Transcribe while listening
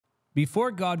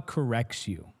Before God corrects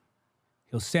you,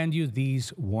 he'll send you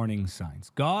these warning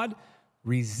signs. God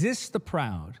resists the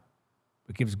proud,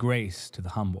 but gives grace to the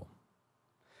humble.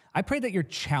 I pray that you're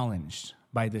challenged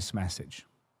by this message.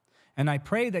 And I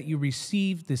pray that you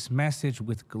receive this message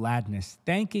with gladness,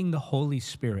 thanking the Holy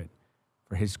Spirit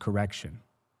for his correction.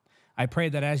 I pray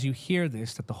that as you hear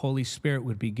this, that the Holy Spirit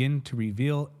would begin to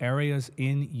reveal areas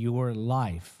in your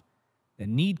life that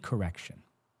need correction.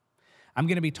 I'm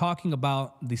going to be talking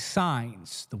about the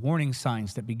signs, the warning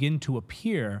signs that begin to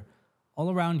appear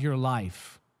all around your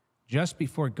life just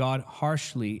before God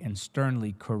harshly and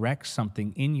sternly corrects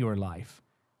something in your life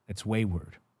that's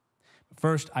wayward.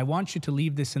 First, I want you to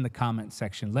leave this in the comment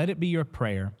section. Let it be your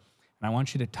prayer, and I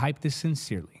want you to type this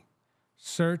sincerely.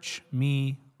 Search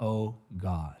me, O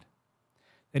God.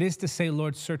 That is to say,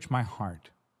 Lord, search my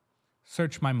heart,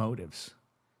 search my motives,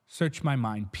 search my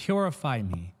mind, purify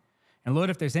me. And Lord,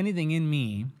 if there's anything in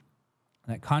me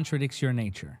that contradicts your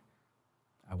nature,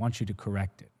 I want you to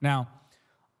correct it. Now,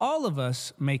 all of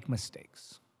us make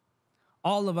mistakes.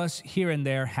 All of us here and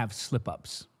there have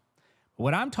slip-ups.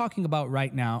 What I'm talking about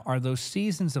right now are those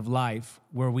seasons of life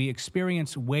where we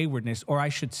experience waywardness, or I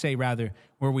should say rather,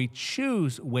 where we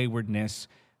choose waywardness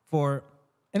for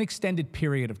an extended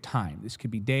period of time. This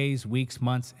could be days, weeks,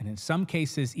 months, and in some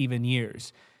cases, even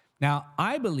years. Now,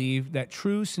 I believe that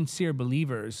true, sincere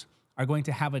believers are going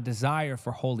to have a desire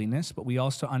for holiness, but we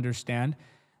also understand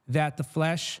that the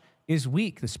flesh is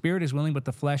weak. The spirit is willing, but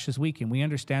the flesh is weak. And we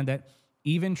understand that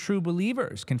even true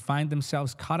believers can find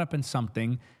themselves caught up in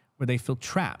something where they feel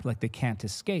trapped, like they can't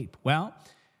escape. Well,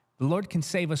 the Lord can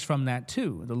save us from that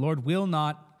too. The Lord will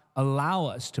not allow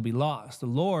us to be lost. The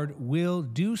Lord will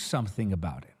do something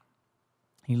about it.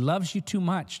 He loves you too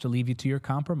much to leave you to your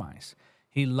compromise.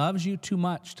 He loves you too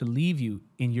much to leave you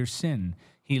in your sin.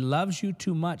 He loves you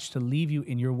too much to leave you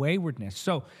in your waywardness.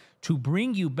 So to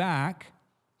bring you back,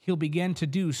 he'll begin to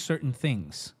do certain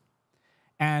things.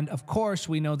 And of course,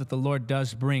 we know that the Lord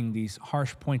does bring these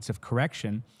harsh points of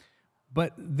correction,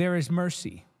 but there is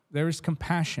mercy, there is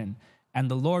compassion,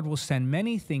 and the Lord will send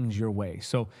many things your way.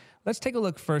 So let's take a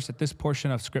look first at this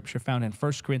portion of Scripture found in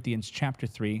 1 Corinthians chapter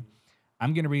 3.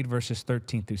 I'm going to read verses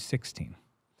 13 through 16.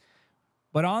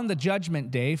 But on the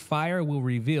judgment day, fire will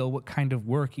reveal what kind of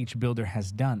work each builder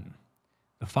has done.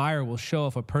 The fire will show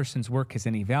if a person's work has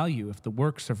any value. If the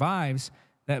work survives,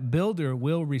 that builder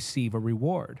will receive a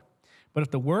reward. But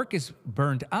if the work is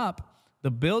burned up,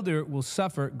 the builder will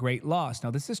suffer great loss. Now,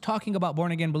 this is talking about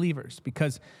born-again believers,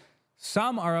 because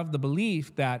some are of the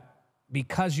belief that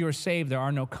because you're saved, there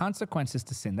are no consequences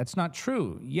to sin. That's not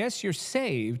true. Yes, you're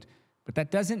saved, but that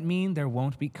doesn't mean there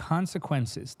won't be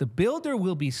consequences. The builder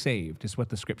will be saved, is what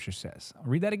the Scripture says. I'll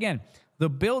read that again. The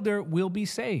builder will be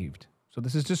saved. So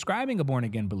this is describing a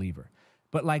born-again believer.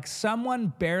 But like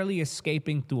someone barely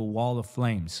escaping through a wall of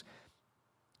flames,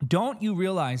 don't you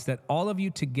realize that all of you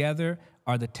together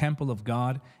are the temple of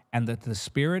God and that the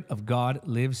Spirit of God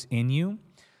lives in you?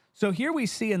 So here we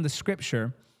see in the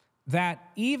Scripture that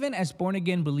even as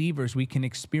born-again believers, we can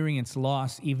experience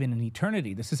loss even in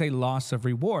eternity. This is a loss of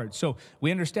reward. So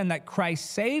we understand that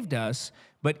Christ saved us,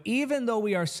 but even though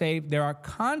we are saved, there are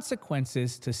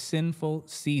consequences to sinful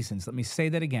seasons. Let me say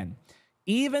that again.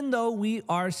 Even though we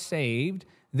are saved,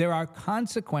 there are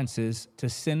consequences to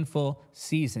sinful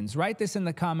seasons. Write this in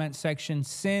the comment section.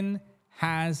 Sin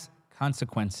has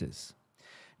consequences.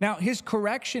 Now, his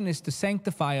correction is to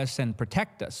sanctify us and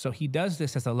protect us. So he does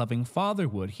this as a loving father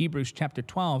would. Hebrews chapter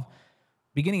 12,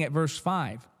 beginning at verse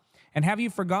 5. And have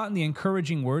you forgotten the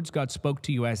encouraging words God spoke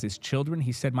to you as his children?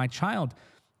 He said, my child,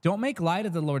 don't make light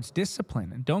of the Lord's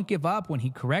discipline, and don't give up when he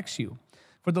corrects you.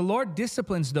 For the Lord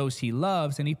disciplines those he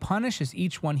loves, and he punishes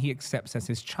each one he accepts as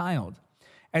his child.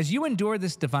 As you endure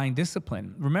this divine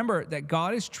discipline, remember that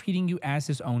God is treating you as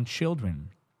his own children.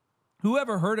 Who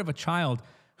ever heard of a child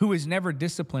who is never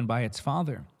disciplined by its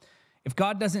father? If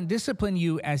God doesn't discipline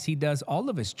you as he does all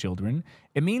of his children,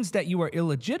 it means that you are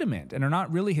illegitimate and are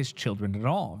not really his children at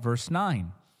all. Verse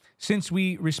 9, since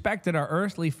we respected our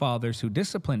earthly fathers who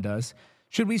disciplined us,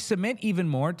 shouldn't we submit even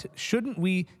more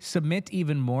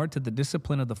to the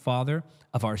discipline of the Father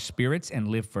of our spirits and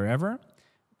live forever?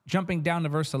 Jumping down to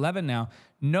verse 11 now,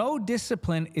 no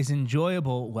discipline is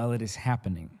enjoyable while it is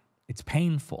happening. It's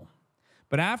painful.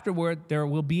 But afterward, there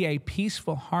will be a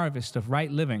peaceful harvest of right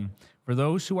living for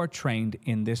those who are trained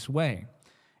in this way.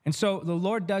 And so the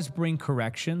Lord does bring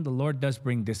correction. The Lord does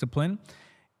bring discipline.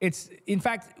 In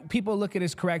fact, people look at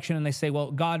his correction and they say, well,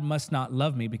 God must not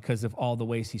love me because of all the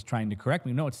ways he's trying to correct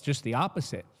me. No, it's just the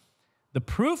opposite. The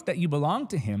proof that you belong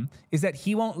to him is that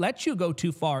he won't let you go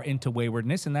too far into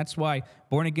waywardness, and that's why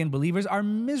born-again believers are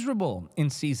miserable in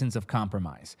seasons of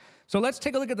compromise. So let's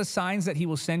take a look at the signs that he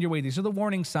will send your way. These are the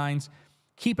warning signs.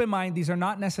 Keep in mind, these are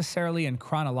not necessarily in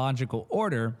chronological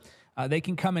order. They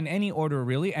can come in any order,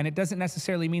 really, and it doesn't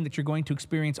necessarily mean that you're going to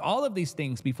experience all of these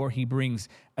things before he brings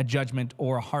a judgment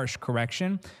or a harsh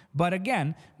correction. But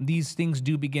again, these things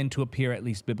do begin to appear, at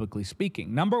least biblically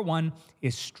speaking. Number one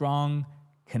is strong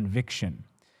conviction.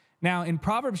 Now, in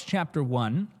Proverbs chapter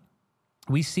 1,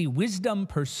 we see wisdom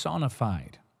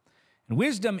personified. And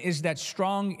wisdom is that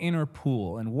strong inner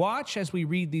pool. And watch as we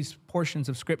read these portions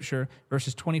of Scripture,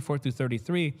 verses 24 through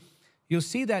 33, you'll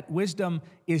see that wisdom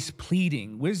is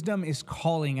pleading. Wisdom is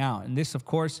calling out. And this, of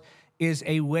course, is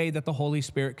a way that the Holy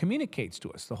Spirit communicates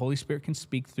to us. The Holy Spirit can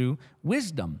speak through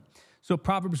wisdom. So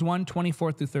Proverbs 1,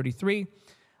 24 through 33,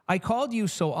 I called you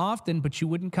so often, but you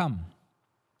wouldn't come.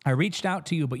 I reached out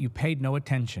to you, but you paid no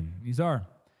attention. These are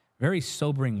very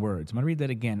sobering words. I'm going to read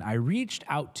that again. I reached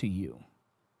out to you,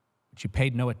 but you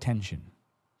paid no attention.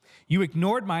 You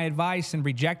ignored my advice and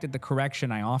rejected the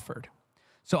correction I offered.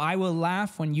 So I will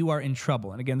laugh when you are in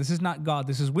trouble. And again, this is not God.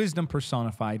 This is wisdom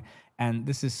personified. And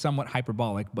this is somewhat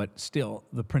hyperbolic, but still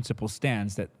the principle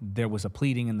stands that there was a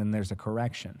pleading and then there's a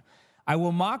correction. I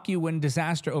will mock you when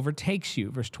disaster overtakes you.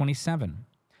 Verse 27.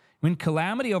 When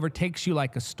calamity overtakes you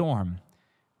like a storm,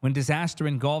 when disaster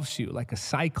engulfs you like a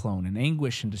cyclone and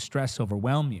anguish and distress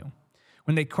overwhelm you.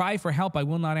 When they cry for help, I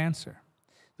will not answer.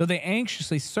 Though they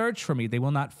anxiously search for me, they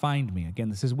will not find me. Again,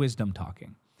 this is wisdom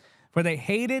talking. For they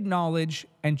hated knowledge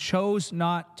and chose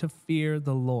not to fear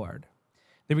the Lord.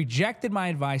 They rejected my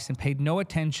advice and paid no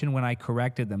attention when I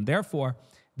corrected them. Therefore,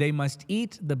 they must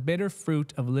eat the bitter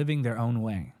fruit of living their own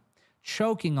way,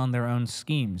 choking on their own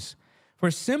schemes. For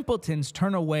simpletons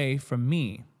turn away from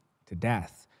me to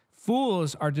death.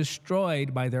 Fools are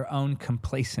destroyed by their own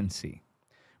complacency.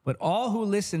 But all who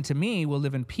listen to me will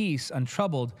live in peace,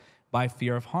 untroubled by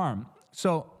fear of harm.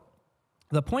 So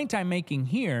the point I'm making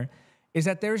here is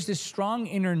that there's this strong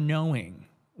inner knowing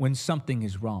when something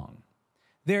is wrong.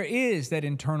 There is that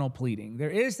internal pleading.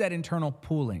 There is that internal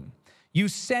pulling. You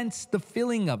sense the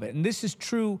feeling of it. And this is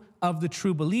true of the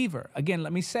true believer. Again,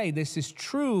 let me say, this is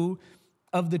true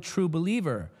of the true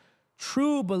believer.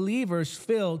 True believers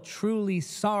feel truly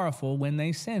sorrowful when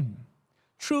they sin.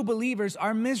 True believers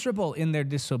are miserable in their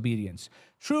disobedience.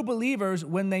 True believers,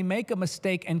 when they make a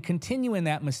mistake and continue in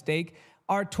that mistake,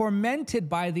 are tormented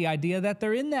by the idea that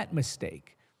they're in that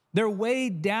mistake. They're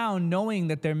weighed down knowing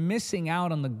that they're missing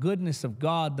out on the goodness of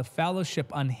God, the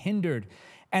fellowship unhindered.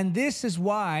 And this is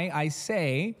why I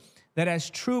say that as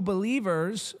true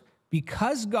believers,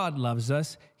 because God loves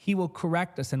us, he will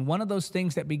correct us. And one of those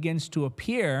things that begins to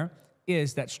appear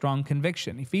is that strong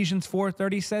conviction. Ephesians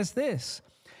 4:30 says this,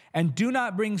 and do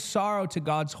not bring sorrow to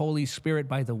God's Holy Spirit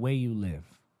by the way you live.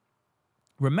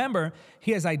 Remember,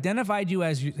 he has identified you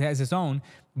as his own,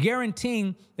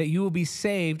 guaranteeing that you will be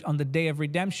saved on the day of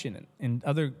redemption. In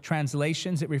other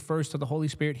translations, it refers to the Holy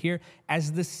Spirit here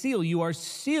as the seal. You are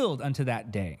sealed unto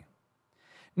that day.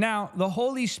 Now, the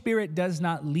Holy Spirit does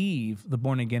not leave the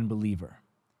born-again believer.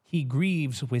 He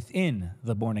grieves within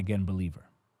the born-again believer.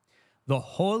 The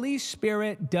Holy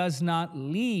Spirit does not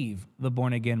leave the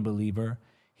born-again believer.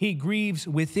 He grieves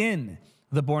within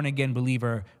the born-again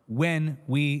believer when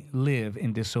we live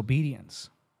in disobedience.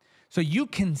 So you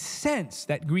can sense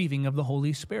that grieving of the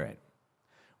Holy Spirit.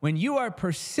 When you are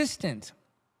persistent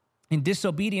in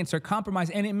disobedience or compromise,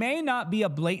 and it may not be a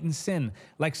blatant sin,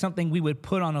 like something we would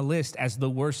put on a list as the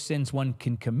worst sins one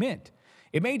can commit.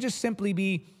 It may just simply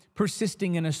be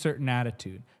persisting in a certain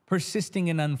attitude, persisting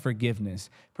in unforgiveness,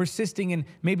 persisting in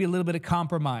maybe a little bit of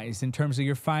compromise in terms of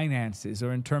your finances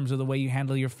or in terms of the way you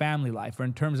handle your family life or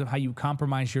in terms of how you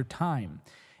compromise your time.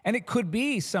 And it could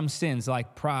be some sins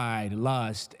like pride,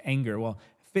 lust, anger. Well,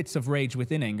 fits of rage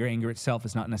within anger. Anger itself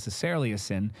is not necessarily a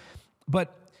sin.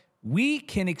 But we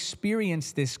can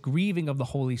experience this grieving of the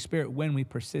Holy Spirit when we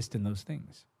persist in those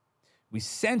things. We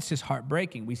sense his heart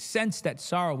breaking. We sense that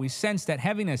sorrow. We sense that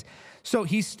heaviness. So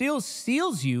he still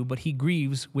seals you, but he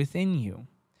grieves within you.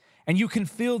 And you can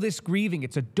feel this grieving.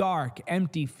 It's a dark,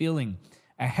 empty feeling,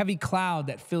 a heavy cloud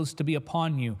that feels to be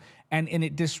upon you. And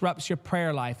it disrupts your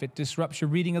prayer life. It disrupts your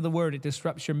reading of the word. It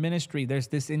disrupts your ministry. There's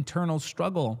this internal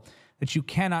struggle that you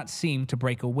cannot seem to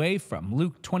break away from.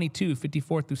 Luke 22,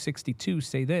 54 through 62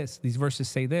 say this. These verses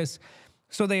say this.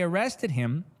 So they arrested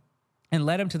him and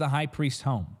led him to the high priest's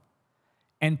home.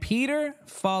 And Peter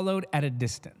followed at a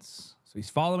distance. So he's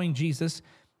following Jesus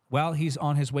while he's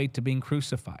on his way to being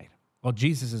crucified. Well,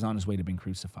 Jesus is on his way to being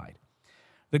crucified.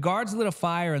 The guards lit a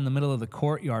fire in the middle of the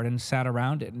courtyard and sat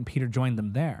around it, and Peter joined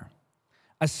them there.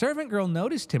 A servant girl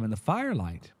noticed him in the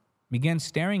firelight, began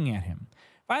staring at him.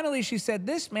 Finally, she said,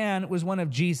 this man was one of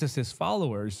Jesus'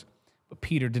 followers, but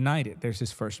Peter denied it. There's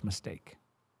his first mistake.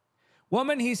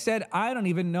 Woman, he said, I don't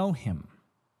even know him.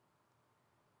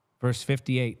 Verse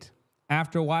 58.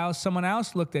 After a while, someone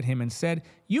else looked at him and said,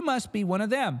 you must be one of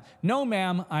them. No,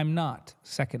 ma'am, I'm not.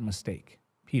 Second mistake,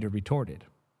 Peter retorted.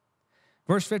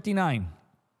 Verse 59.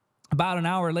 About an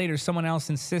hour later, someone else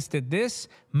insisted, this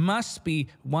must be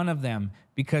one of them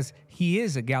because he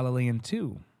is a Galilean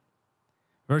too.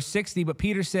 Verse 60, but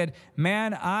Peter said,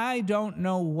 man, I don't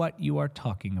know what you are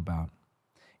talking about.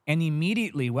 And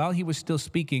immediately, while he was still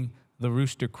speaking, the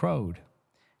rooster crowed.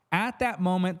 At that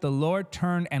moment, the Lord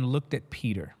turned and looked at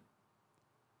Peter.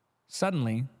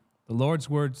 Suddenly, the Lord's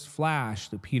words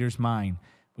flashed through Peter's mind.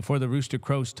 Before the rooster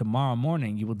crows tomorrow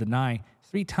morning, you will deny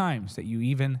 3 times that you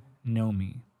even know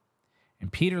me.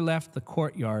 And Peter left the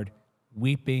courtyard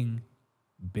weeping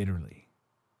bitterly.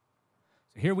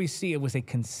 So here we see it was a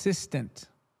consistent,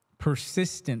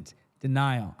 persistent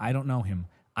denial. I don't know him.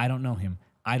 I don't know him.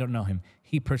 I don't know him.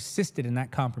 He persisted in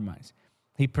that compromise.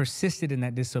 He persisted in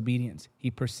that disobedience. He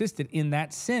persisted in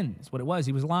that sin. That's what it was.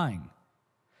 He was lying.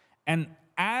 And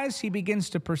as he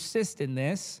begins to persist in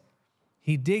this,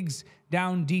 he digs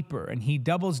down deeper and he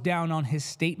doubles down on his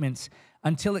statements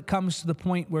until it comes to the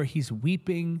point where he's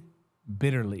weeping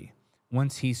bitterly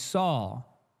once he saw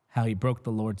how he broke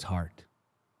the Lord's heart.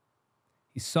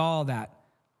 He saw that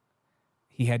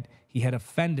he had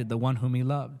offended the one whom he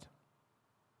loved.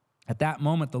 At that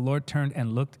moment, the Lord turned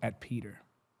and looked at Peter.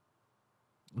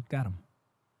 Looked at him.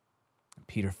 And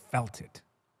Peter felt it.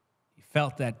 He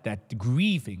felt that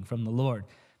grieving from the Lord.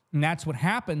 And that's what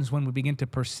happens when we begin to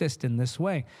persist in this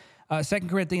way. 2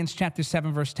 Corinthians chapter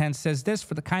 7, verse 10 says this,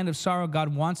 for the kind of sorrow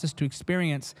God wants us to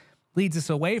experience leads us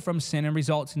away from sin and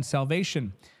results in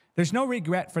salvation. There's no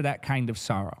regret for that kind of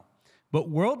sorrow. But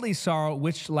worldly sorrow,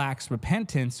 which lacks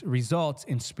repentance, results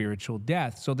in spiritual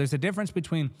death. So there's a difference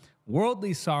between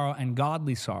worldly sorrow and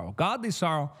godly sorrow. Godly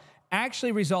sorrow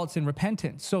actually results in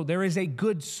repentance. So there is a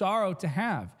good sorrow to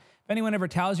have. If anyone ever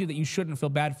tells you that you shouldn't feel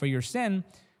bad for your sin,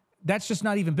 that's just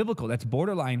not even biblical. That's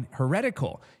borderline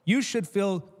heretical. You should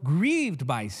feel grieved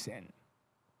by sin.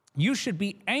 You should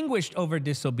be anguished over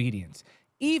disobedience.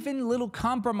 Even little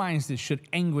compromises should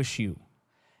anguish you.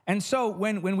 And so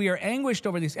when we are anguished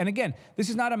over this, and again,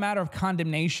 this is not a matter of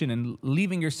condemnation and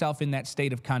leaving yourself in that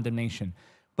state of condemnation,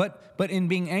 but in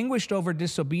being anguished over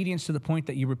disobedience to the point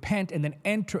that you repent and then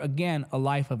enter again a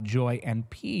life of joy and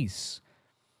peace.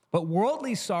 But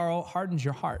worldly sorrow hardens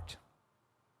your heart.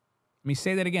 Let me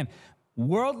say that again.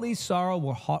 Worldly sorrow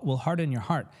will harden your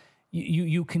heart.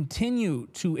 You continue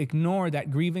to ignore that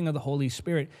grieving of the Holy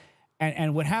Spirit,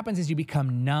 and what happens is you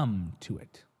become numb to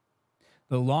it.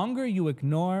 The longer you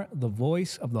ignore the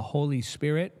voice of the Holy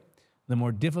Spirit, the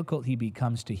more difficult he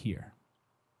becomes to hear.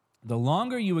 The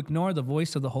longer you ignore the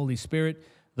voice of the Holy Spirit,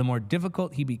 the more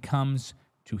difficult he becomes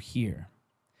to hear.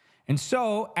 And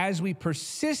so, as we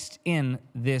persist in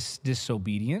this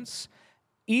disobedience,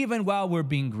 even while we're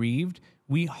being grieved,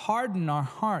 we harden our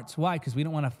hearts. Why? Because we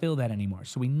don't want to feel that anymore.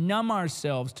 So we numb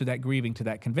ourselves to that grieving, to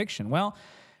that conviction. Well,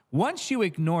 once you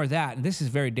ignore that, and this is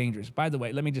very dangerous. By the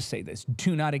way, let me just say this.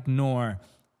 Do not ignore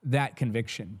that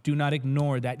conviction. Do not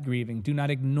ignore that grieving. Do not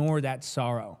ignore that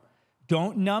sorrow.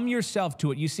 Don't numb yourself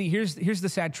to it. You see, here's the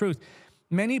sad truth.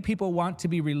 Many people want to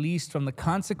be released from the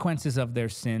consequences of their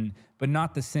sin, but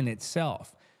not the sin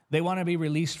itself. They want to be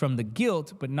released from the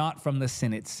guilt, but not from the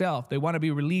sin itself. They want to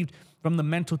be relieved from the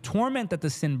mental torment that the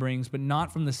sin brings, but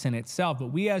not from the sin itself. But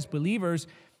we as believers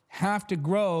have to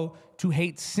grow to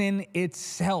hate sin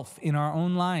itself in our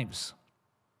own lives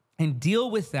and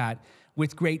deal with that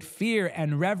with great fear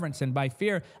and reverence. And by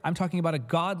fear, I'm talking about a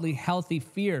godly, healthy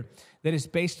fear that is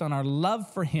based on our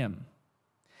love for him.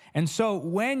 And so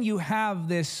when you have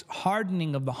this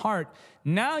hardening of the heart,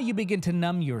 now you begin to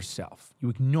numb yourself. You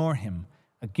ignore him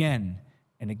again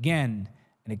and again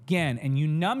and again, and you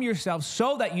numb yourself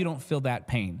so that you don't feel that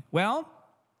pain. Well,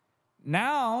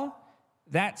 now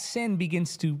that sin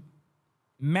begins to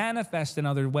manifest in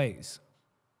other ways,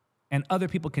 and other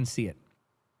people can see it.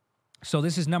 So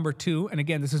this is number 2, and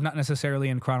again, this is not necessarily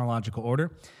in chronological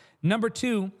order. Number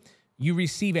 2, you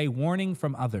receive a warning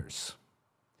from others.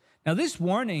 Now, this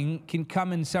warning can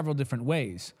come in several different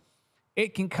ways.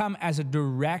 It can come as a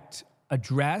direct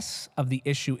address of the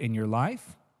issue in your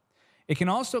life. It can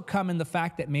also come in the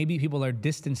fact that maybe people are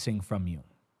distancing from you.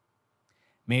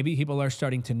 Maybe people are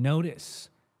starting to notice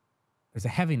there's a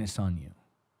heaviness on you.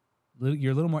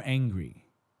 You're a little more angry.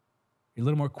 You're a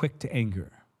little more quick to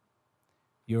anger.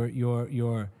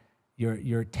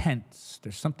 You're tense.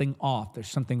 There's something off. There's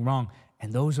something wrong.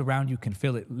 And those around you can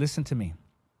feel it. Listen to me.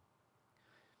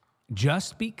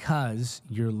 Just because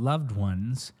your loved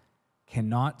ones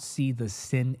cannot see the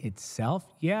sin itself,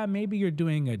 yeah, maybe you're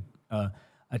doing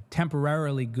a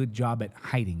temporarily good job at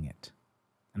hiding it.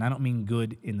 And I don't mean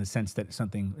good in the sense that it's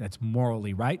something that's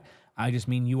morally right. I just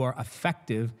mean you are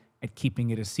effective at keeping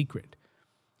it a secret.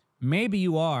 Maybe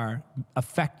you are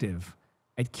effective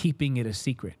at keeping it a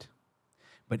secret.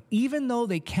 But even though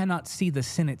they cannot see the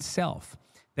sin itself,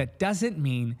 that doesn't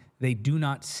mean they do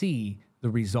not see the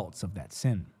results of that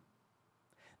sin.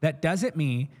 That doesn't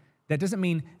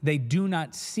mean they do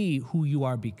not see who you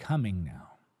are becoming now.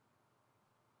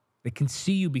 They can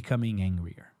see you becoming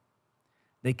angrier.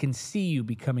 They can see you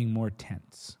becoming more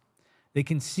tense. They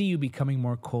can see you becoming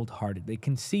more cold-hearted. They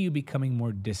can see you becoming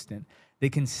more distant. They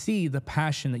can see the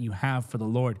passion that you have for the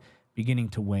Lord beginning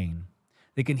to wane.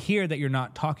 They can hear that you're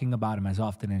not talking about him as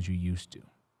often as you used to.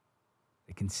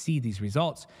 They can see these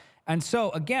results. And so,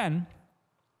 again,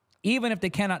 even if they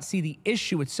cannot see the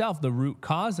issue itself, the root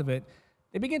cause of it,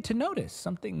 they begin to notice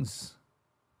something's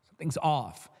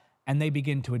off, and they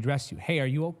begin to address you. Hey, are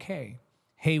you okay?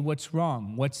 Hey, what's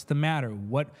wrong? What's the matter?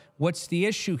 What's the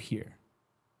issue here?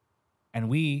 And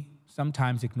we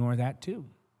sometimes ignore that too.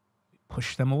 We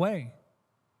push them away.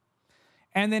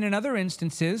 And then in other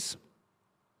instances,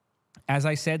 as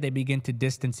I said, they begin to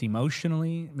distance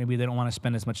emotionally. Maybe they don't want to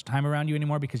spend as much time around you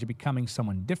anymore because you're becoming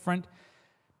someone different.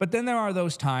 But then there are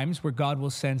those times where God will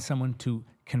send someone to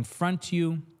confront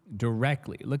you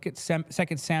directly. Look at 2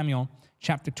 Samuel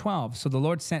chapter 12. So the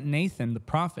Lord sent Nathan, the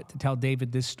prophet, to tell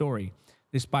David this story.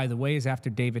 This, by the way, is after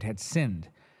David had sinned.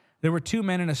 There were 2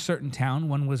 men in a certain town.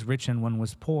 One was rich and one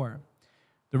was poor.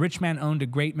 The rich man owned a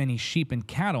great many sheep and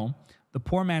cattle. The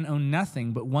poor man owned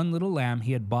nothing but one little lamb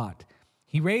he had bought.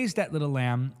 He raised that little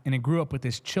lamb, and it grew up with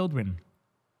his children.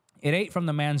 It ate from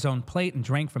the man's own plate and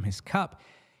drank from his cup.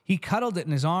 He cuddled it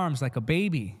in his arms like a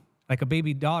baby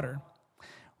daughter.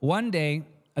 One day,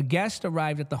 a guest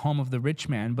arrived at the home of the rich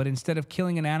man, but instead of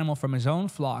killing an animal from his own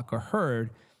flock or herd,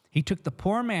 he took the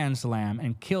poor man's lamb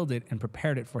and killed it and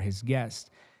prepared it for his guest.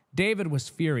 David was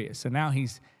furious, and now he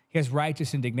has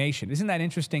righteous indignation. Isn't that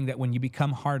interesting that when you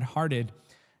become hard-hearted,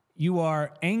 you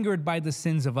are angered by the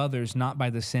sins of others, not by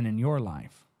the sin in your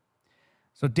life?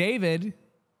 So David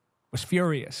was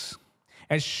furious.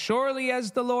 As surely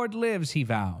as the Lord lives, he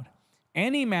vowed,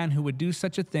 any man who would do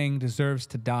such a thing deserves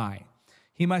to die.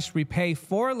 He must repay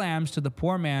 4 lambs to the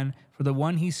poor man for the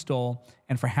one he stole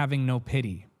and for having no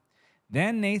pity.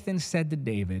 Then Nathan said to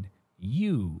David,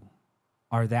 you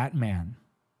are that man.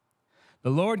 The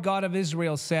Lord God of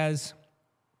Israel says,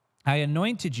 I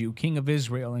anointed you king of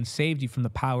Israel and saved you from the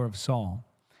power of Saul.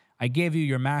 I gave you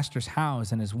your master's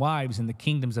house and his wives and the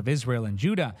kingdoms of Israel and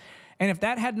Judah. And if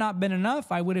that had not been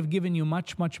enough, I would have given you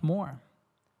much, much more.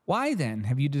 Why then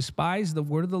have you despised the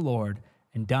word of the Lord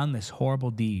and done this horrible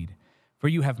deed? For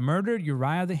you have murdered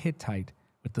Uriah the Hittite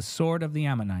with the sword of the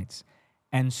Ammonites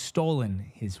and stolen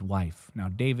his wife. Now,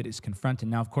 David is confronted.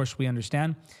 Now, of course, we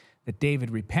understand that David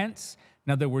repents.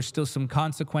 Now, there were still some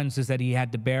consequences that he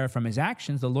had to bear from his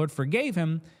actions. The Lord forgave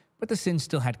him, but the sin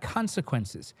still had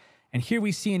consequences. And here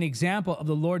we see an example of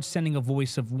the Lord sending a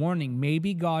voice of warning.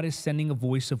 Maybe God is sending a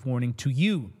voice of warning to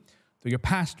you, through your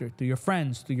pastor, through your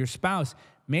friends, through your spouse,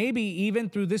 maybe even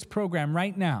through this program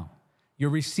right now. You're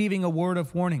receiving a word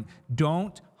of warning.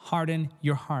 Don't harden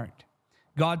your heart.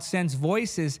 God sends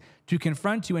voices to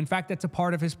confront you. In fact, that's a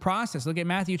part of his process. Look at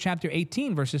Matthew chapter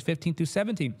 18, verses 15 through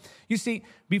 17. You see,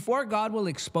 before God will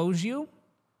expose you,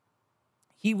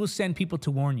 he will send people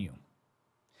to warn you.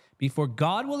 Before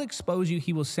God will expose you,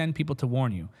 he will send people to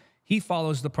warn you. He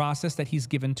follows the process that he's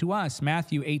given to us.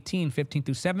 Matthew 18, 15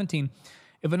 through 17.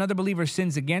 If another believer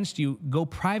sins against you, go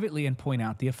privately and point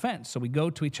out the offense. So we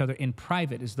go to each other in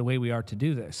private is the way we are to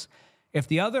do this. If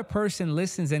the other person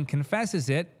listens and confesses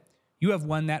it, you have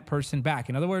won that person back.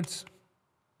 In other words,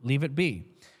 leave it be.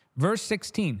 Verse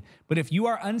 16, but if you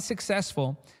are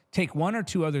unsuccessful, take 1 or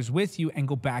 2 others with you and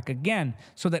go back again,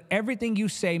 so that everything you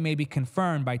say may be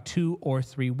confirmed by 2 or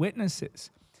 3 witnesses.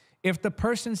 If the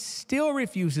person still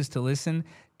refuses to listen,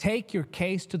 take your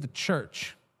case to the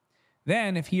church.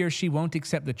 Then, if he or she won't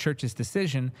accept the church's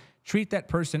decision, treat that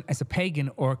person as a pagan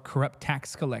or a corrupt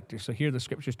tax collector. So here the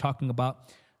scripture is talking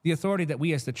about the authority that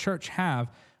we as the church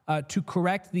have to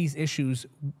correct these issues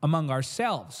among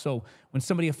ourselves. So when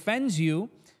somebody offends you,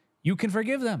 you can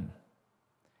forgive them.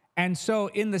 And so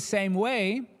in the same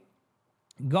way,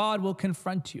 God will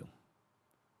confront you.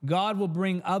 God will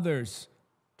bring others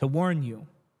to warn you.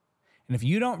 And if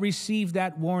you don't receive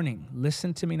that warning,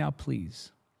 listen to me now,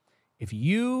 please. If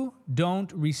you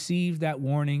don't receive that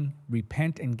warning,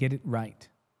 repent and get it right.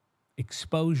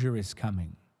 Exposure is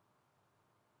coming.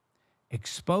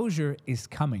 Exposure is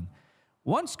coming.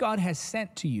 Once God has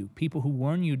sent to you people who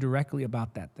warn you directly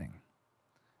about that thing,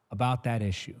 about that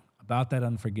issue, about that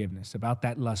unforgiveness, about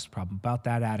that lust problem, about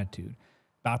that attitude,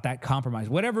 about that compromise,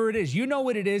 whatever it is, you know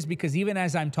what it is because even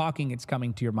as I'm talking, it's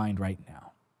coming to your mind right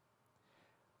now.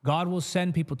 God will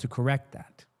send people to correct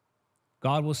that.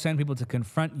 God will send people to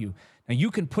confront you. Now, you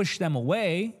can push them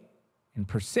away and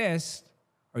persist,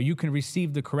 or you can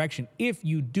receive the correction. If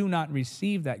you do not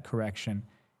receive that correction,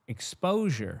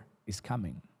 exposure is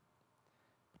coming.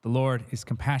 The Lord is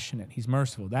compassionate. He's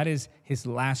merciful. That is his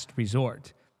last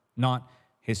resort, not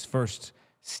his first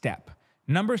step.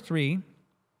 Number 3,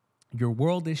 your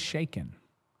world is shaken.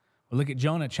 Well, look at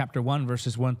Jonah chapter 1,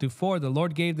 verses 1 through 4. The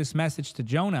Lord gave this message to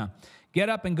Jonah. Get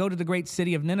up and go to the great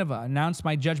city of Nineveh. Announce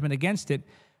my judgment against it,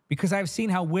 because I've seen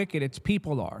how wicked its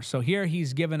people are. So here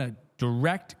he's given a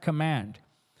direct command.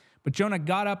 But Jonah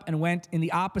got up and went in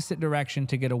the opposite direction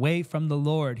to get away from the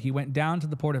Lord. He went down to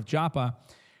the port of Joppa,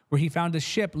 where he found a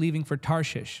ship leaving for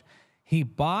Tarshish. He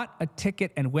bought a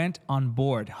ticket and went on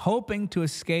board, hoping to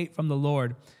escape from the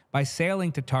Lord by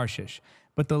sailing to Tarshish.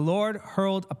 But the Lord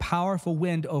hurled a powerful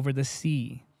wind over the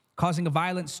sea, causing a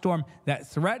violent storm that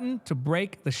threatened to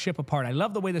break the ship apart. I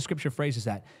love the way the scripture phrases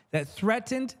that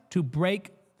threatened to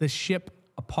break the ship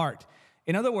apart.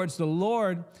 In other words, the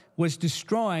Lord was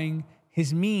destroying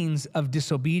his means of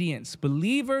disobedience.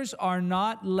 Believers are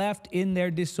not left in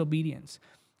their disobedience.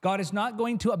 God is not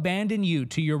going to abandon you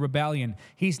to your rebellion.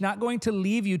 He's not going to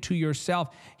leave you to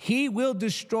yourself. He will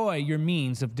destroy your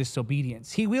means of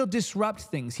disobedience. He will disrupt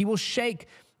things. He will shake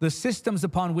the systems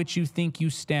upon which you think you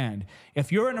stand.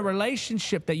 If you're in a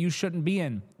relationship that you shouldn't be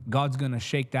in, God's going to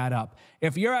shake that up.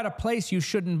 If you're at a place you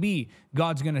shouldn't be,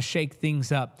 God's going to shake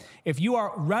things up. If you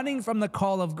are running from the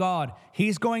call of God,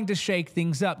 he's going to shake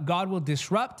things up. God will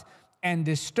disrupt and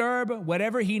disturb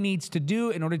whatever he needs to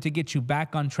do in order to get you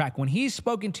back on track. When he's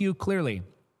spoken to you clearly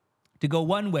to go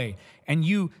one way and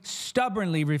you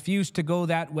stubbornly refuse to go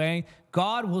that way,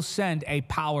 God will send a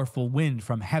powerful wind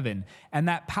from heaven. And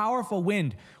that powerful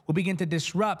wind will begin to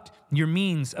disrupt your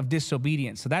means of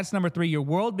disobedience. So that's number 3. Your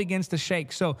world begins to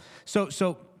shake. So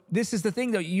this is the thing,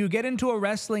 though. You get into a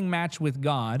wrestling match with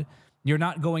God, you're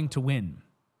not going to win.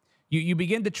 You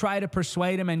begin to try to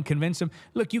persuade him and convince him.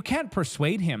 Look, you can't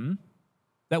persuade him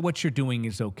that what you're doing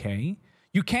is okay.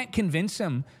 You can't convince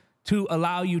him to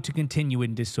allow you to continue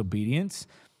in disobedience.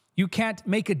 You can't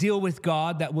make a deal with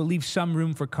God that will leave some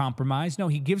room for compromise. No,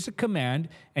 he gives a command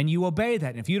and you obey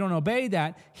that. And if you don't obey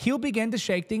that, he'll begin to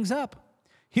shake things up.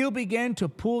 He'll begin to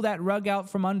pull that rug out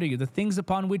from under you, the things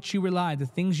upon which you rely, the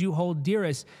things you hold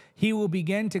dearest. He will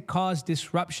begin to cause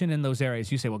disruption in those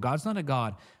areas. You say, well, God's not a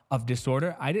God of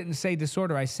disorder. I didn't say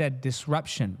disorder, I said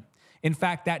disruption. In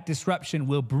fact, that disruption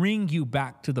will bring you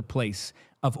back to the place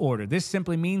of order. This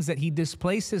simply means that he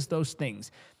displaces those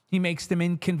things. He makes them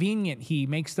inconvenient. He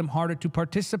makes them harder to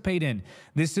participate in.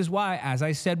 This is why, as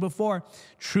I said before,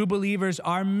 true believers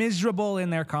are miserable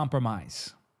in their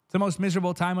compromise. It's the most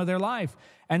miserable time of their life.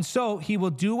 And so he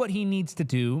will do what he needs to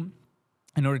do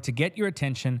in order to get your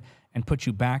attention and put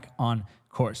you back on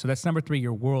course. So that's number 3,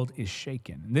 your world is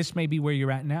shaken. And this may be where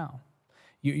you're at now.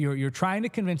 You're trying to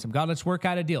convince him, God, let's work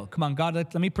out a deal. Come on, God,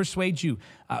 let me persuade you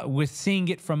with seeing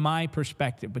it from my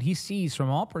perspective. But he sees from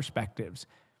all perspectives.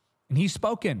 And he's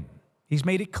spoken. He's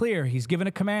made it clear. He's given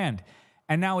a command.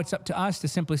 And now it's up to us to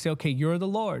simply say, okay, you're the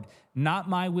Lord. Not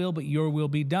my will, but your will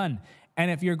be done. And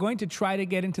if you're going to try to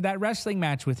get into that wrestling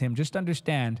match with him, just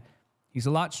understand he's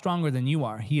a lot stronger than you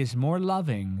are. He is more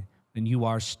loving than you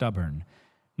are stubborn.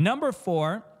 Number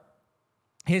 4,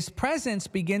 his presence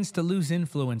begins to lose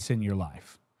influence in your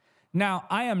life. Now,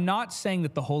 I am not saying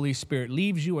that the Holy Spirit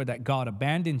leaves you or that God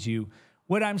abandons you.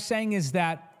 What I'm saying is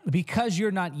that because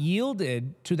you're not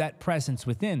yielded to that presence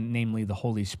within, namely the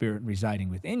Holy Spirit residing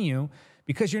within you,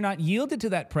 because you're not yielded to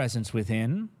that presence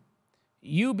within,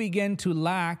 you begin to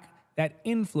lack that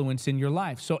influence in your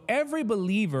life. So every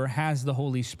believer has the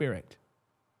Holy Spirit.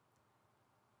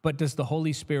 But does the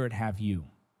Holy Spirit have you?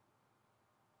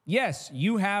 Yes,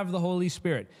 you have the Holy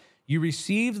Spirit. You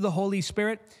received the Holy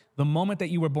Spirit the moment that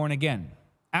you were born again.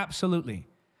 Absolutely.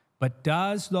 But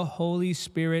does the Holy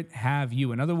Spirit have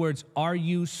you? In other words, are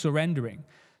you surrendering?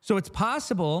 So it's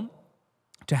possible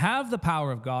to have the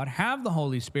power of God, have the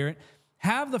Holy Spirit,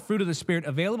 have the fruit of the Spirit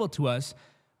available to us,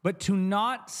 but to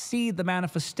not see the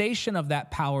manifestation of that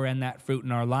power and that fruit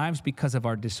in our lives because of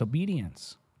our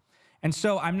disobedience. And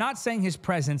so I'm not saying his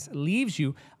presence leaves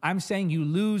you. I'm saying you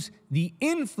lose the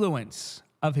influence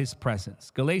of his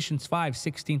presence. Galatians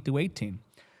 5:16-18.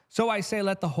 So I say,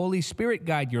 let the Holy Spirit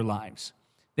guide your lives.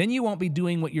 Then you won't be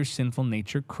doing what your sinful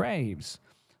nature craves.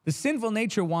 The sinful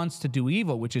nature wants to do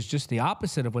evil, which is just the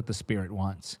opposite of what the Spirit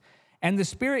wants. And the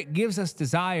Spirit gives us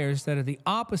desires that are the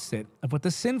opposite of what the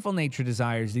sinful nature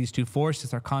desires. These two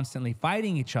forces are constantly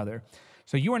fighting each other.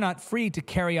 So you are not free to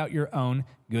carry out your own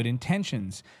good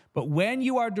intentions. But when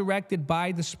you are directed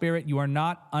by the Spirit, you are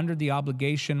not under the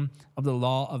obligation of the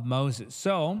law of Moses.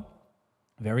 So,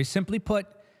 very simply put,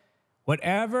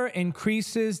 whatever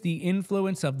increases the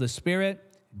influence of the Spirit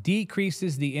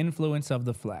decreases the influence of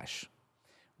the flesh.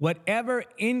 Whatever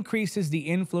increases the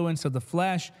influence of the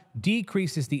flesh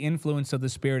decreases the influence of the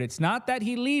Spirit. It's not that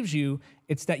he leaves you,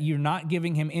 it's that you're not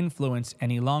giving him influence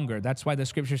any longer. That's why the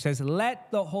scripture says,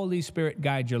 let the Holy Spirit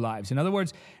guide your lives. In other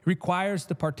words, it requires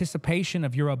the participation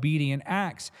of your obedient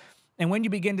acts. And when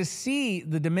you begin to see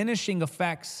the diminishing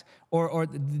effects or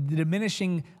the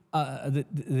diminishing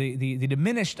the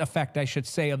diminished effect, I should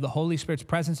say, of the Holy Spirit's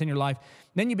presence in your life,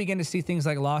 then you begin to see things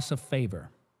like loss of favor.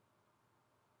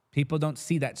 People don't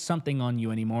see that something on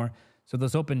you anymore. So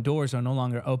those open doors are no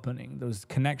longer opening. Those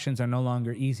connections are no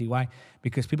longer easy. Why?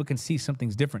 Because people can see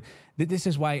something's different. This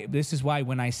is why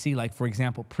when I see, like, for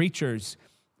example, preachers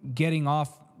getting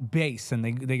off base and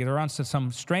they're on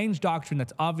some strange doctrine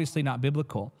that's obviously not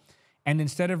biblical, and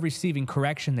instead of receiving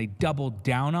correction, they double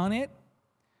down on it,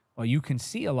 well, you can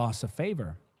see a loss of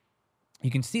favor.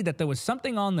 You can see that there was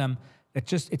something on them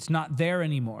that it's not there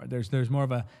anymore. There's more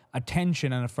of a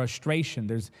tension and a frustration.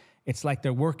 It's like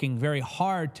they're working very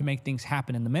hard to make things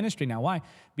happen in the ministry now. Why?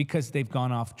 Because they've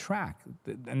gone off track.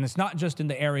 And it's not just in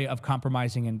the area of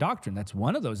compromising in doctrine. That's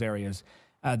one of those areas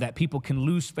that people can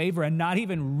lose favor and not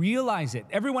even realize it.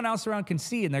 Everyone else around can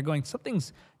see, and they're going,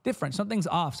 something's different, something's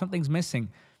off, something's missing.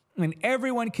 And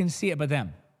everyone can see it but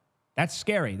them. That's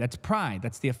scary. That's pride.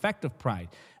 That's the effect of pride.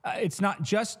 It's not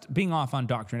just being off on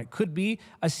doctrine. It could be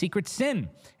a secret sin.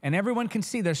 And everyone can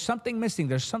see there's something missing.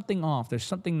 There's something off. There's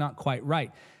something not quite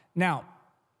right. Now,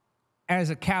 as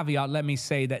a caveat, let me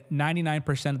say that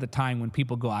 99% of the time when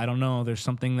people go, I don't know, there's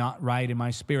something not right in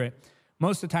my spirit,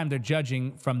 most of the time they're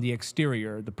judging from the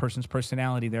exterior, the person's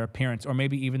personality, their appearance, or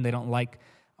maybe even they don't like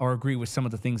or agree with some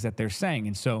of the things that they're saying.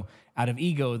 And so out of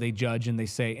ego, they judge and they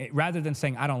say, rather than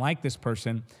saying, I don't like this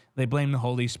person, they blame the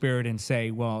Holy Spirit and say,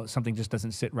 well, something just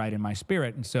doesn't sit right in my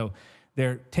spirit. And so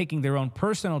they're taking their own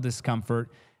personal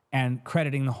discomfort and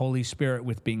crediting the Holy Spirit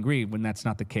with being grieved, when that's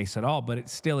not the case at all. But it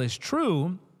still is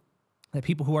true that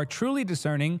people who are truly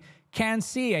discerning can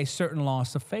see a certain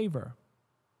loss of favor.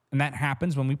 And that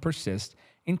happens when we persist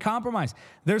in compromise.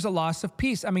 There's a loss of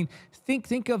peace. I mean,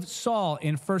 think of Saul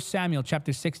in 1 Samuel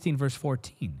chapter 16, verse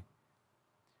 14.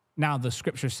 Now, the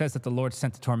scripture says that the Lord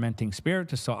sent a tormenting spirit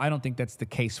to Saul. I don't think that's the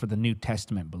case for the New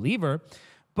Testament believer,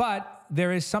 but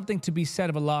there is something to be said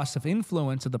of a loss of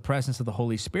influence of the presence of the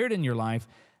Holy Spirit in your life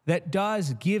that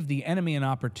does give the enemy an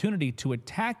opportunity to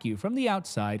attack you from the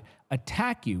outside,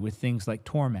 attack you with things like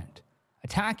torment,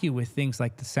 attack you with things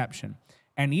like deception,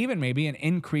 and even maybe an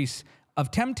increase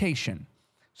of temptation.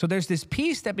 So there's this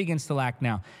peace that begins to lack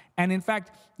now. And in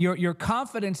fact, your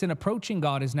confidence in approaching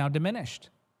God is now diminished.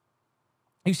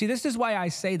 You see, this is why I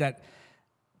say that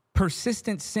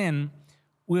persistent sin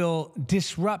will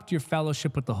disrupt your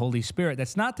fellowship with the Holy Spirit.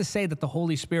 That's not to say that the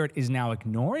Holy Spirit is now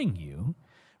ignoring you.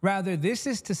 Rather, this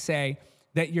is to say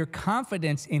that your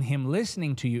confidence in him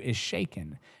listening to you is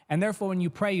shaken. And therefore, when you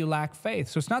pray, you lack faith.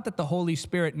 So it's not that the Holy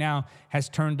Spirit now has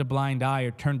turned a blind eye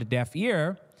or turned a deaf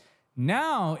ear.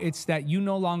 Now it's that you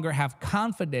no longer have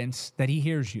confidence that he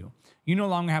hears you. You no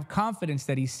longer have confidence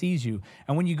that he sees you.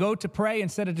 And when you go to pray,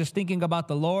 instead of just thinking about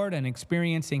the Lord and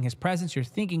experiencing his presence, you're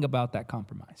thinking about that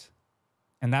compromise.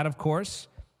 And that, of course,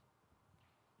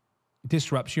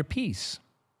 disrupts your peace.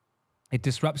 It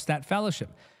disrupts that fellowship.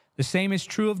 The same is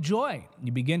true of joy.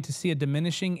 You begin to see a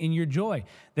diminishing in your joy.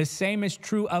 The same is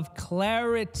true of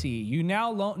clarity. You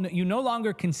no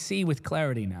longer can see with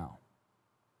clarity now.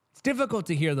 It's difficult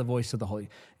to hear the voice of the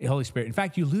Holy Spirit. In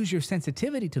fact, you lose your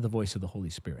sensitivity to the voice of the Holy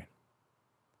Spirit.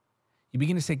 You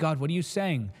begin to say, God, what are you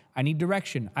saying? I need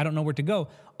direction. I don't know where to go.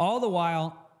 All the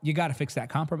while, you got to fix that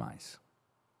compromise.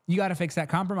 You got to fix that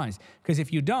compromise. Because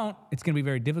if you don't, it's going to be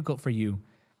very difficult for you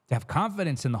to have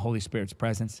confidence in the Holy Spirit's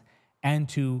presence and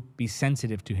to be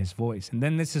sensitive to his voice. And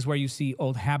then this is where you see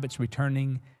old habits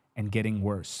returning and getting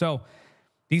worse. So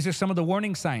these are some of the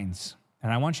warning signs,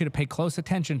 and I want you to pay close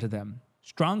attention to them.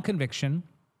 Strong conviction,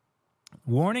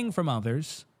 warning from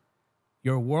others,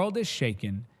 your world is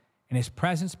shaken, and his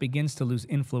presence begins to lose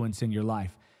influence in your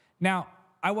life. Now,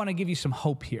 I want to give you some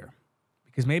hope here,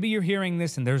 because maybe you're hearing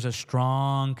this and there's a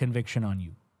strong conviction on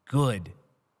you. Good.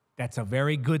 That's a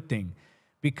very good thing,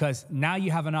 because now you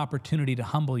have an opportunity to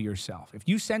humble yourself. If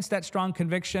you sense that strong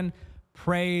conviction,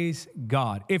 praise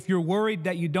God. If you're worried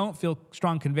that you don't feel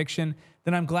strong conviction,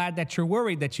 then I'm glad that you're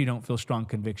worried that you don't feel strong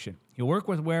conviction. You'll work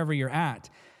with wherever you're at.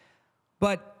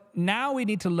 But now we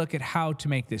need to look at how to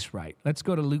make this right. Let's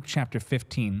go to Luke chapter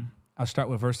 15. I'll start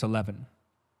with verse 11.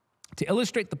 To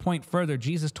illustrate the point further,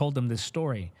 Jesus told them this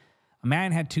story. A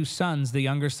man had 2 sons. The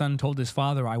younger son told his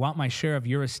father, I want my share of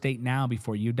your estate now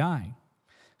before you die.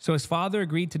 So his father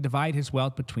agreed to divide his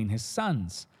wealth between his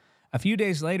sons. A few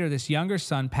days later, this younger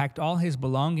son packed all his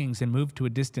belongings and moved to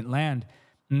a distant land,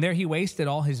 and there he wasted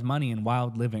all his money in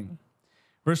wild living.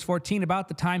 Verse 14, about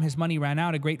the time his money ran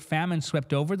out, a great famine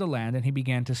swept over the land, and he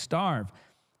began to starve.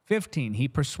 15, he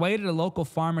persuaded a local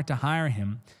farmer to hire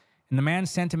him, and the man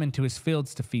sent him into his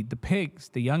fields to feed the pigs.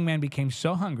 The young man became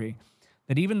so hungry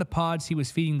that even the pods he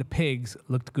was feeding the pigs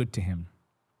looked good to him.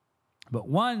 But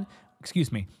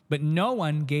no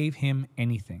one gave him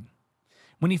anything.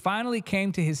 When he finally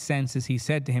came to his senses, he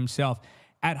said to himself,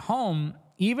 at home,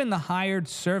 even the hired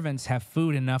servants have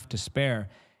food enough to spare,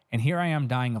 and here I am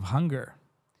dying of hunger.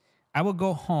 I will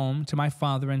go home to my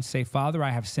father and say, Father, I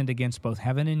have sinned against both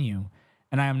heaven and you,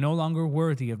 and I am no longer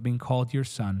worthy of being called your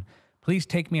son. Please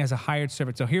take me as a hired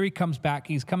servant. So here he comes back.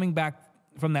 He's coming back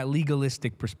from that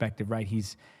legalistic perspective, right?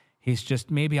 He's just,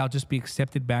 maybe I'll just be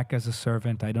accepted back as a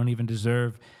servant. I don't even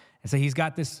deserve. And so he's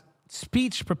got this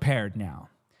speech prepared now.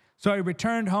 So he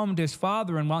returned home to his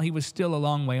father, and while he was still a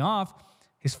long way off,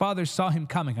 his father saw him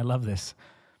coming. I love this.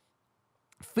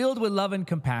 Filled with love and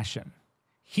compassion,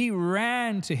 he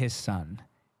ran to his son,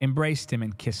 embraced him,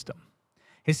 and kissed him.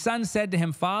 His son said to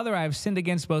him, Father, I have sinned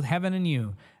against both heaven and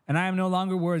you, and I am no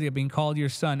longer worthy of being called your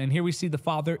son. And here we see the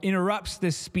father interrupts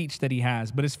this speech that he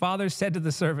has. But his father said to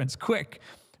the servants, quick,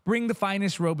 bring the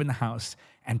finest robe in the house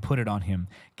and put it on him.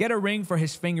 Get a ring for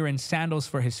his finger and sandals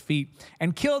for his feet,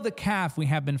 and kill the calf we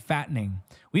have been fattening.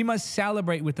 We must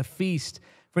celebrate with a feast.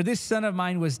 For this son of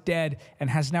mine was dead and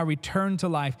has now returned to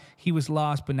life. He was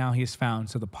lost, but now he is found.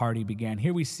 So the party began.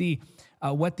 Here we see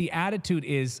what the attitude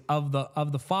is of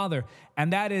the father,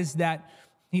 and that is that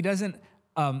he doesn't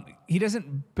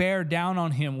bear down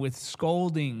on him with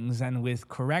scoldings and with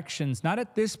corrections. Not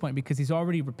at this point, because he's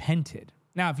already repented.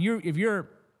 Now, if you're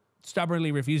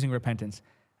stubbornly refusing repentance,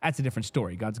 that's a different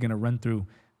story. God's going to run through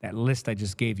that list I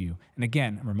just gave you. And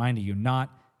again, I'm reminding you, not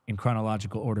in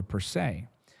chronological order per se.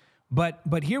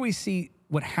 But here we see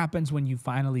what happens when you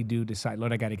finally do decide,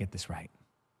 Lord, I got to get this right.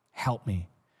 Help me.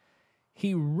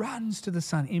 He runs to the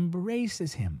son,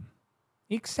 embraces him.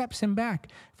 He accepts him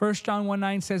back. 1 John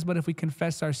 1:9 says, but if we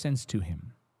confess our sins to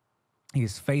him, he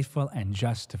is faithful and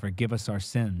just to forgive us our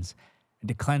sins and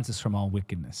to cleanse us from all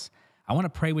wickedness. I want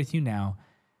to pray with you now,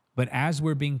 but as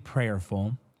we're being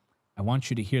prayerful, I want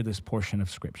you to hear this portion of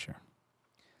Scripture.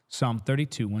 Psalm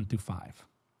 32, 1-5.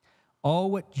 Oh,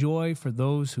 what joy for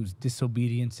those whose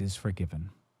disobedience is forgiven,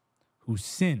 whose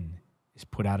sin is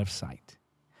put out of sight.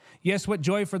 Yes, what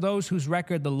joy for those whose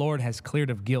record the Lord has cleared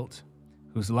of guilt,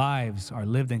 whose lives are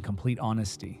lived in complete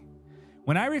honesty.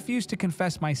 When I refused to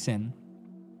confess my sin,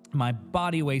 my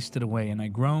body wasted away, and I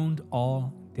groaned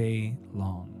all day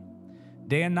long.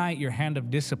 Day and night, your hand of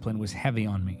discipline was heavy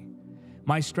on me.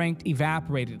 My strength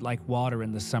evaporated like water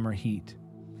in the summer heat.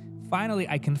 Finally,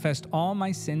 I confessed all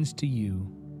my sins to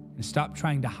you and stopped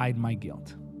trying to hide my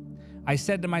guilt. I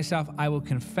said to myself, I will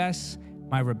confess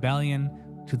my rebellion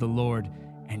to the Lord,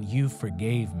 and you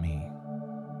forgave me,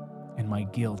 and my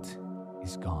guilt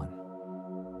is gone.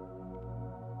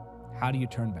 How do you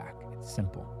turn back? It's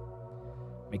simple.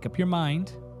 Make up your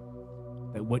mind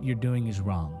that what you're doing is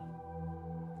wrong,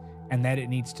 and that it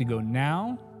needs to go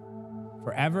now,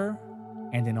 forever,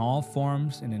 and in all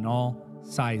forms and in all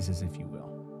sizes, if you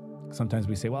will. Sometimes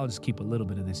we say, well, I'll just keep a little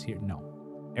bit of this here. No,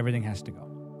 everything has to go.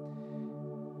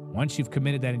 Once you've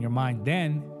committed that in your mind,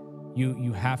 then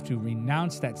you have to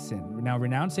renounce that sin. Now,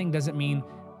 renouncing doesn't mean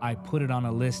I put it on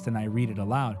a list and I read it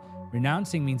aloud.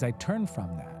 Renouncing means I turn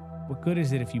from that. What good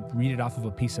is it if you read it off of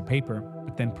a piece of paper,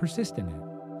 but then persist in it?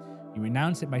 You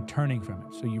renounce it by turning from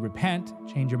it. So you repent,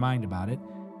 change your mind about it,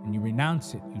 and you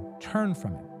renounce it. You turn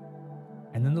from it.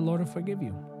 And then the Lord will forgive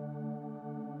you.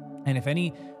 And if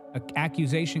any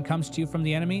accusation comes to you from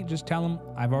the enemy, just tell him,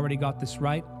 I've already got this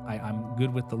right. I'm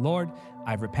good with the Lord.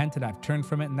 I've repented. I've turned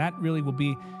from it. And that really will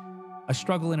be a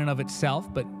struggle in and of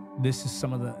itself. But this is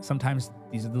sometimes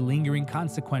these are the lingering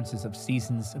consequences of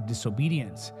seasons of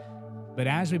disobedience. But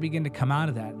as we begin to come out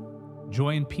of that,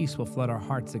 joy and peace will flood our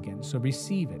hearts again. So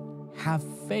receive it. Have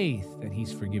faith that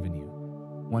he's forgiven you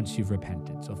once you've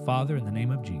repented. So Father, in the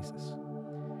name of Jesus,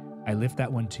 I lift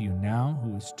that one to you now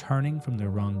who is turning from their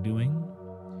wrongdoing.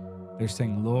 They're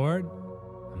saying, Lord,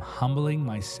 I'm humbling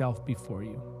myself before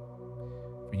you.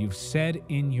 For you've said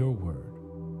in your word,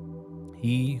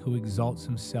 he who exalts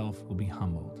himself will be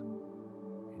humbled,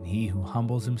 and he who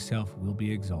humbles himself will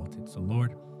be exalted. So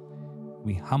Lord,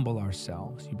 We humble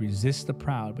ourselves. You resist the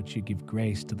proud, but you give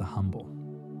grace to the humble.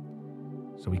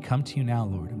 So we come to you now,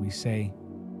 Lord, and we say,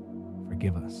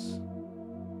 forgive us.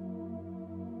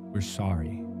 We're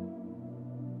sorry.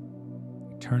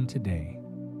 We turn today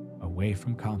away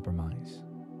from compromise.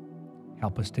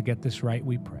 Help us to get this right,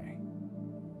 we pray.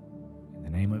 In the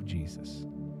name of Jesus.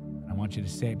 And I want you to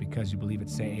say it because you believe it.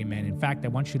 Say amen. In fact, I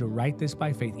want you to write this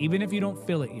by faith. Even if you don't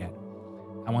feel it yet,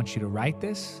 I want you to write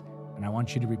this, and I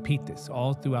want you to repeat this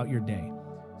all throughout your day.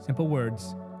 Simple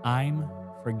words, I'm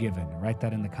forgiven. Write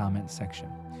that in the comments section.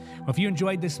 Well, if you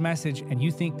enjoyed this message and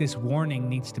you think this warning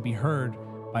needs to be heard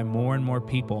by more and more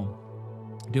people,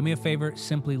 do me a favor,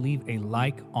 simply leave a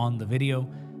like on the video.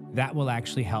 That will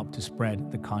actually help to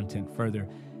spread the content further.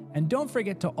 And don't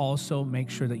forget to also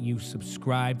make sure that you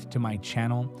subscribe to my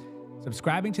channel.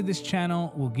 Subscribing to this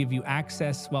channel will give you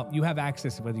access. Well, you have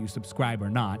access whether you subscribe or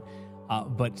not.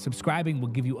 But subscribing will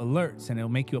give you alerts, and it'll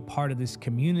make you a part of this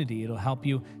community. It'll help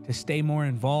you to stay more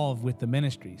involved with the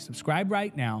ministry. Subscribe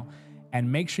right now, and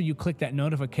make sure you click that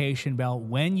notification bell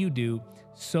when you do,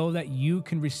 so that you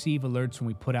can receive alerts when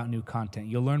we put out new content.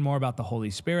 You'll learn more about the Holy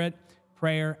Spirit,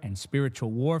 prayer, and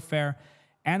spiritual warfare.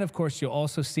 And of course, you'll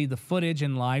also see the footage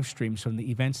and live streams from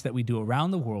the events that we do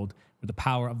around the world where the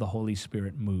power of the Holy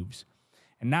Spirit moves.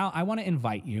 And now I want to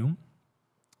invite you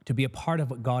to be a part of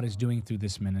what God is doing through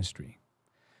this ministry,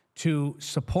 to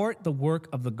support the work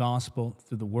of the gospel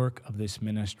through the work of this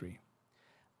ministry.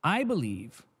 I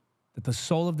believe that the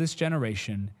soul of this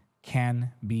generation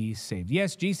can be saved.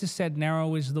 Yes, Jesus said,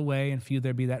 narrow is the way and few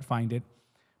there be that find it.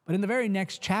 But in the very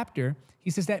next chapter, he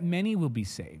says that many will be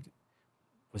saved.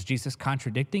 Was Jesus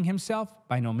contradicting himself?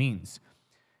 By no means.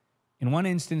 In one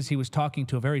instance, he was talking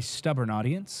to a very stubborn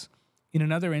audience. In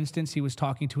another instance, he was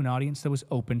talking to an audience that was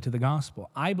open to the gospel.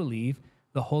 I believe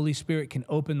the Holy Spirit can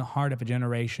open the heart of a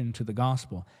generation to the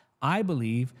gospel. I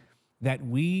believe that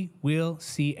we will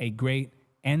see a great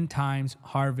end times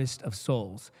harvest of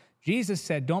souls. Jesus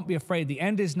said, don't be afraid. The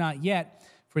end is not yet,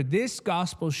 for this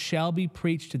gospel shall be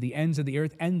preached to the ends of the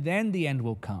earth, and then the end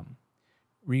will come.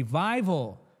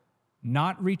 Revival,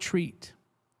 not retreat.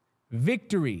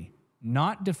 Victory,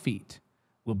 not defeat,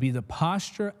 will be the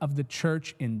posture of the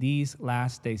church in these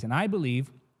last days. And I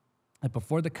believe that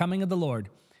before the coming of the Lord,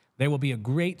 there will be a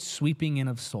great sweeping in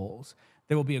of souls.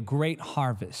 There will be a great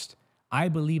harvest. I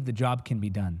believe the job can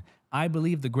be done. I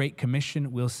believe the Great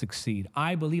Commission will succeed.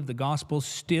 I believe the gospel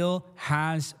still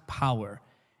has power.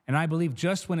 And I believe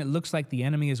just when it looks like the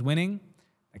enemy is winning,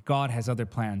 that God has other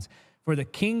plans. For the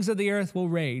kings of the earth will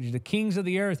rage. The kings of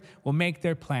the earth will make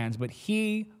their plans. But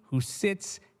he who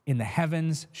sits in the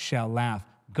heavens shall laugh.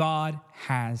 God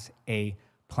has a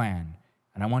plan.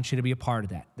 And I want you to be a part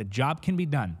of that. The job can be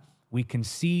done. We can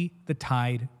see the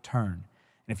tide turn.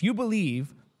 And if you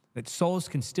believe that souls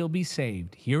can still be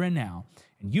saved here and now,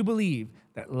 and you believe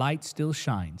that light still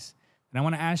shines, then I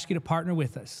want to ask you to partner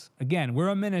with us. Again, we're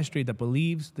a ministry that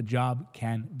believes the job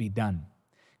can be done.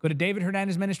 Go to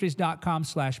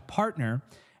davidhernandezministries.com/partner,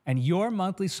 and your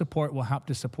monthly support will help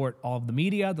to support all of the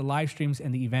media, the live streams,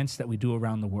 and the events that we do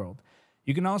around the world.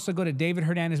 You can also go to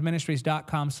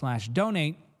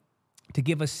davidhernandezministries.com/donate to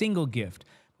give a single gift.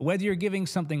 Whether you're giving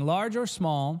something large or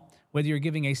small, whether you're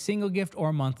giving a single gift or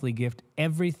a monthly gift,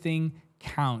 everything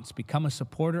counts. Become a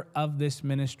supporter of this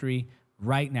ministry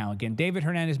right now. Again,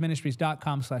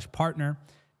 davidhernandezministries.com/partner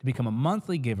to become a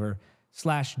monthly giver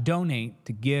 /donate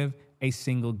to give a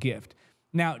single gift.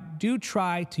 Now, do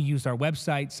try to use our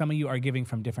website. Some of you are giving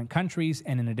from different countries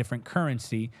and in a different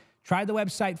currency. Try the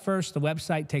website first. The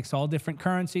website takes all different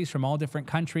currencies from all different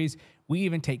countries. We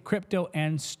even take crypto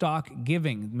and stock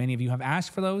giving. Many of you have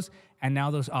asked for those, and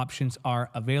now those options are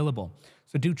available.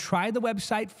 So do try the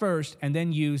website first and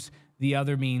then use the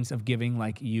other means of giving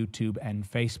like YouTube and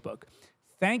Facebook.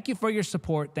 Thank you for your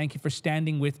support. Thank you for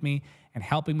standing with me and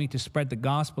helping me to spread the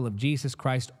gospel of Jesus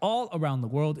Christ all around the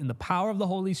world in the power of the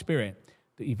Holy Spirit,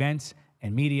 the events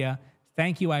and media.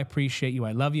 Thank you. I appreciate you.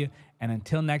 I love you. And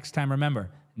until next time, remember,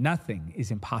 nothing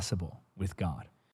is impossible with God.